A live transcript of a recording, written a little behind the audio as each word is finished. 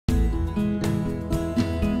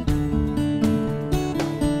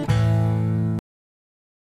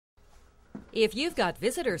If you've got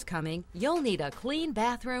visitors coming, you'll need a clean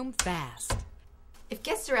bathroom fast. If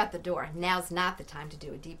guests are out the door, now's not the time to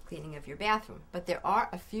do a deep cleaning of your bathroom, but there are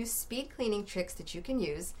a few speed cleaning tricks that you can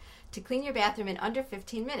use to clean your bathroom in under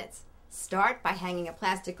 15 minutes. Start by hanging a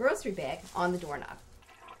plastic grocery bag on the doorknob.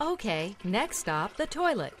 Okay, next stop, the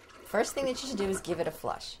toilet. First thing that you should do is give it a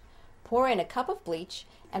flush. Pour in a cup of bleach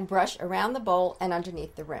and brush around the bowl and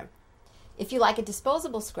underneath the rim. If you like a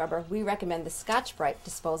disposable scrubber, we recommend the Scotch-Brite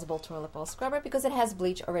disposable toilet bowl scrubber because it has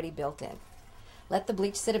bleach already built in. Let the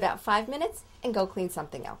bleach sit about 5 minutes and go clean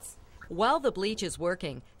something else. While the bleach is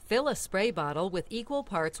working, fill a spray bottle with equal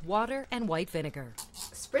parts water and white vinegar.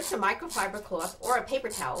 Spritz a microfiber cloth or a paper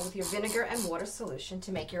towel with your vinegar and water solution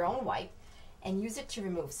to make your own wipe and use it to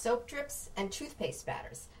remove soap drips and toothpaste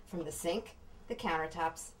spatters from the sink, the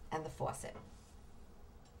countertops, and the faucet.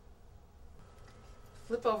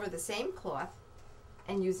 Flip over the same cloth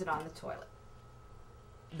and use it on the toilet.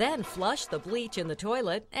 Then flush the bleach in the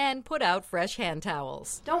toilet and put out fresh hand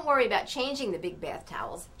towels. Don't worry about changing the big bath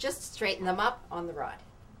towels. Just straighten them up on the rod.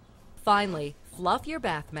 Finally, fluff your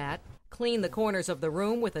bath mat, clean the corners of the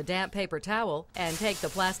room with a damp paper towel, and take the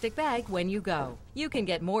plastic bag when you go. You can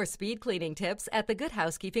get more speed cleaning tips at the Good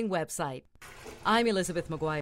Housekeeping website. I'm Elizabeth McGuire.